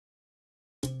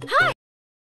Hi!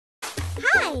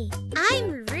 Hi,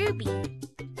 I'm Ruby.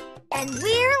 And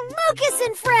we're Lucas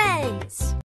and Friends!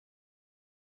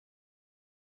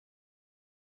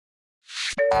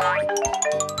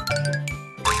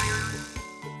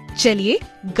 चलिए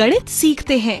गणित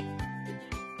सीखते हैं।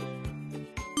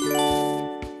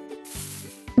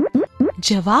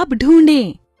 जवाब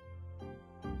ढूंढें।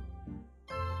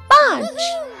 5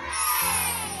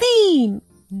 3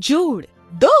 जोड़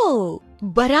 2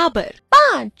 बराबर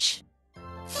 5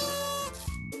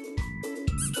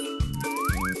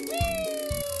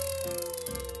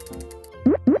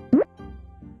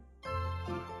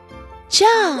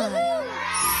 4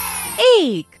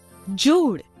 1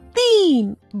 जोड़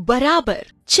 3 बराबर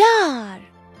 4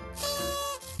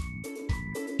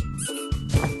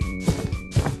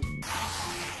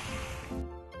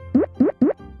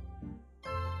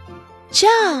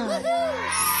 4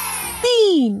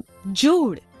 3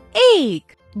 जोड़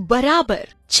 1 बराबर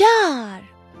 4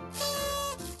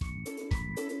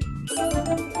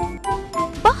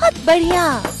 बहुत बढ़िया!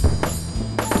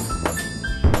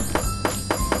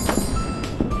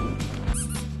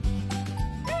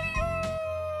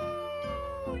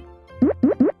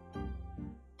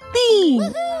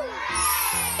 3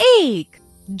 1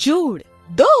 जोड़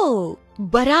 2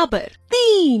 बराबर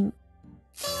 3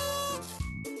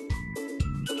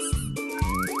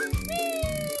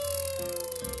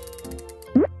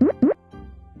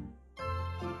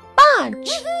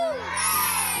 5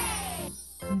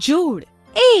 जोड़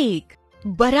 1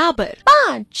 बराबर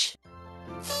 5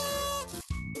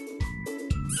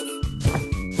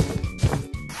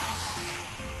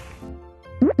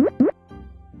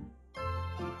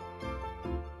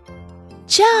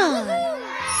 4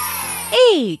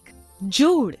 1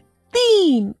 जोड़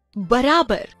 3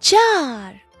 बराबर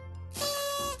 4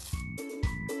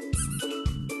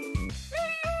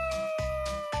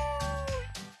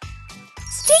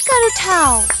 स्टिकर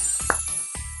उठाओ।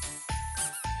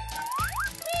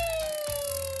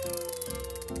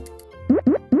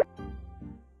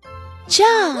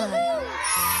 4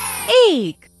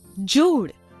 1 जोड़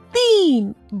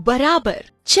 3 बराबर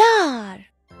 4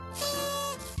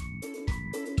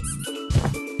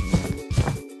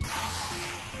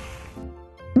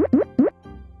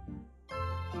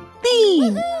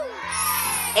 3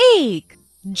 1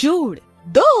 जोड़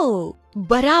 2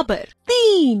 बराबर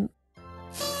 3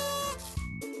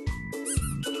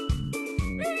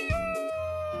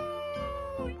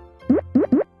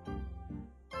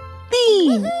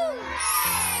 3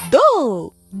 2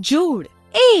 जोड़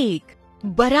 1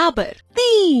 बराबर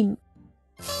 3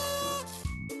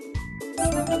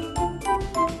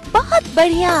 बहुत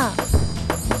बढ़िया!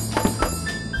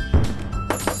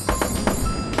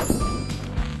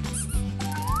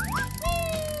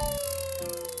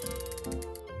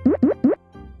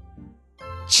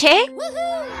 6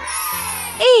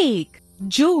 1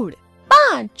 जोड़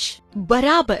 5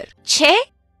 बराबर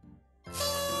 6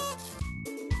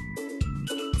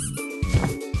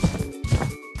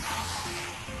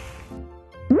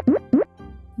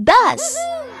 10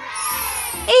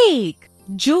 1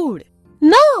 जोड़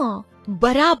 9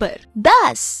 बराबर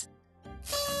 10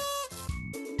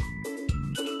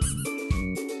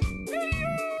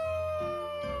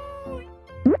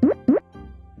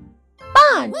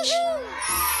 5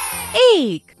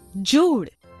 1 जोड़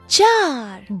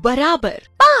 4 बराबर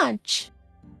 5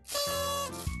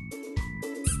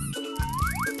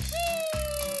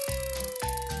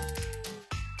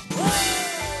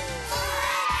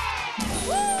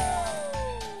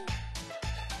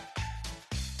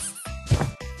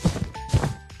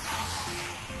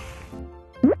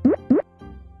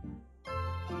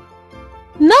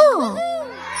 9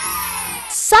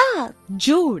 7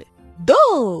 जोड़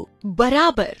 2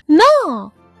 बराबर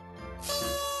 9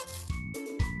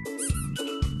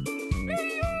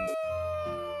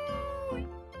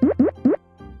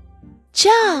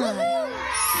 4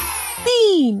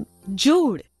 3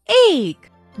 जोड़ 1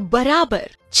 बराबर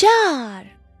 4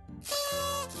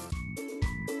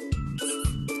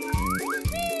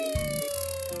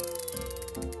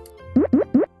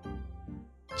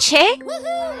 6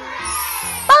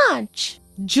 5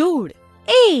 जोड़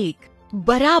 1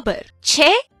 बराबर 6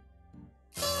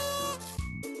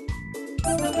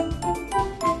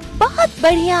 बहुत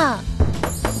बढ़िया!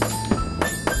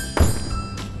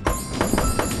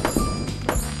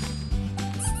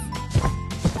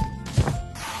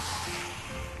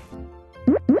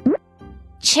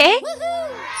 6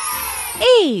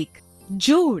 1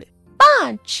 जोड़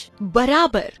 5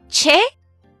 बराबर 6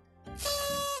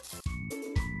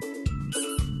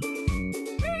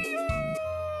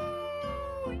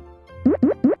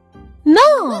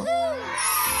 9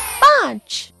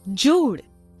 5 जोड़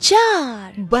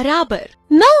 4 बराबर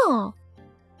 9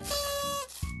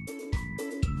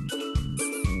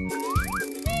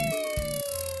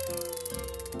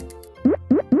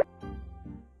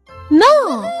 9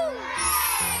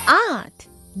 8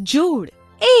 जोड़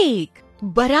 1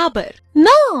 बराबर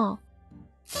 9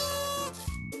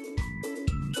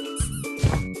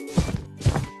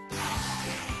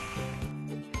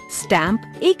 स्टैम्प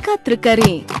एकत्र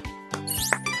करें।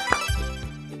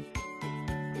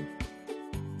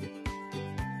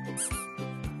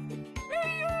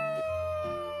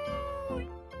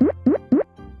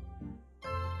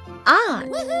 आठ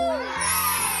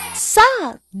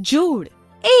 7 जोड़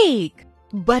 1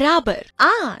 बराबर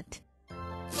 8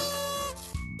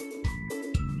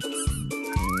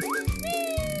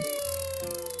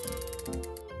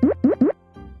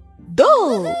 2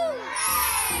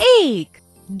 1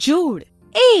 जोड़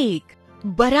 1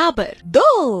 बराबर 2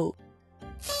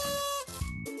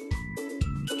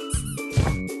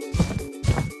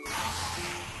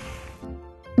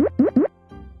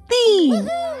 3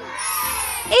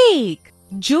 1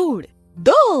 जोड़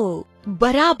 2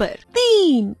 बराबर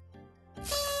 3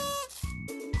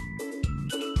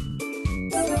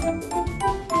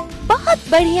 बहुत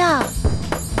बढ़िया।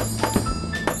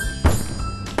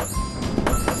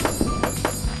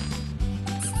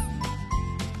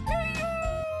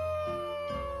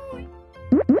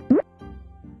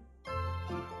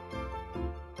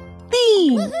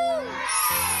 तीन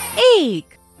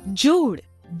 1 जोड़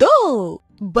 2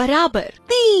 बराबर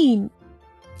 3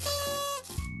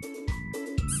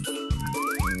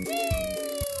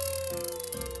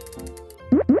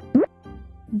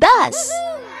 10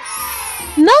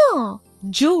 9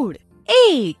 जोड़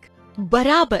 1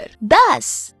 बराबर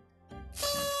 10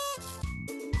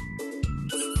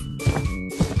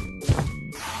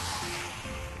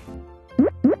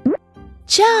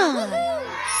 4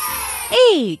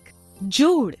 1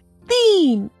 जोड़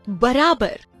 3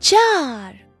 बराबर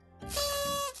 4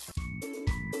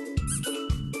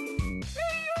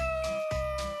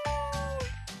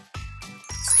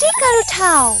 स्टिकर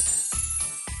उठाओ।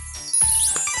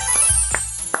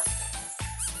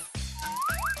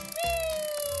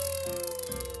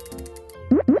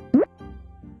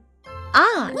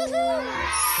 आठ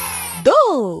 2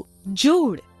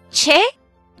 जोड़ 6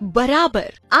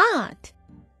 बराबर 8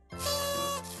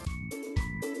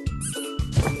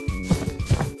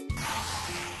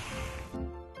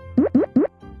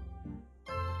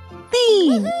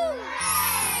 3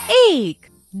 1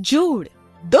 जोड़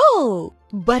 2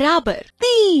 बराबर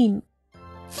 3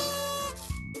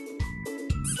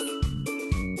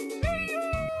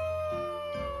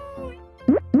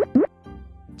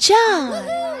 4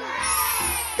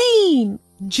 3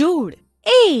 जोड़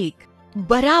 1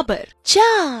 बराबर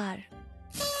 4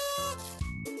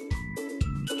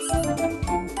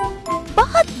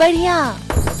 बहुत बढ़िया।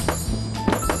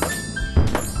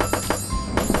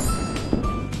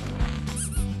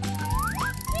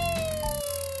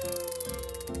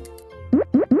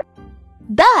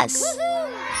 दस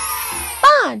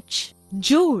 5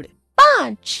 जोड़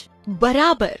 5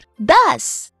 बराबर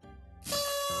 10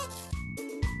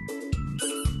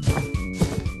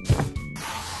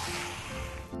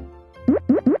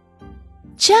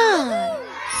 4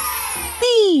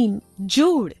 3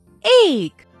 जोड़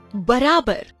 1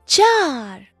 बराबर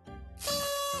 4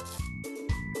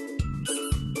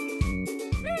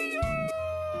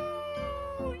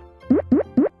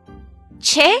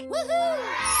 6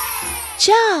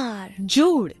 4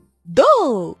 जोड़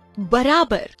 2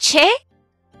 बराबर 6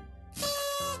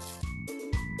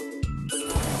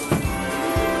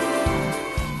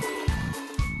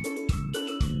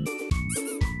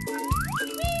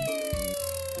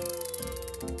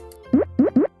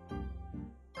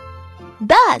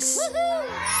 10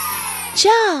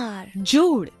 4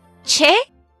 जोड़ 6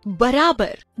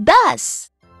 बराबर 10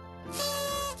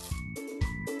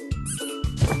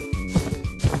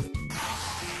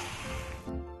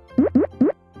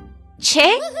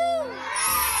 6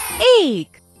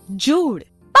 1 जोड़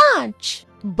 5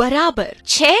 बराबर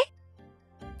 6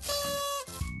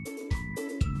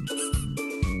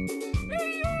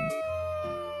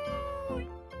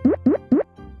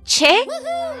 6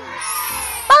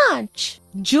 5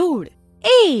 जोड़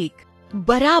 1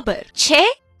 बराबर 6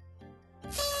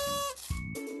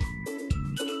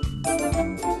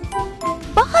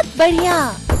 बहुत बढ़िया।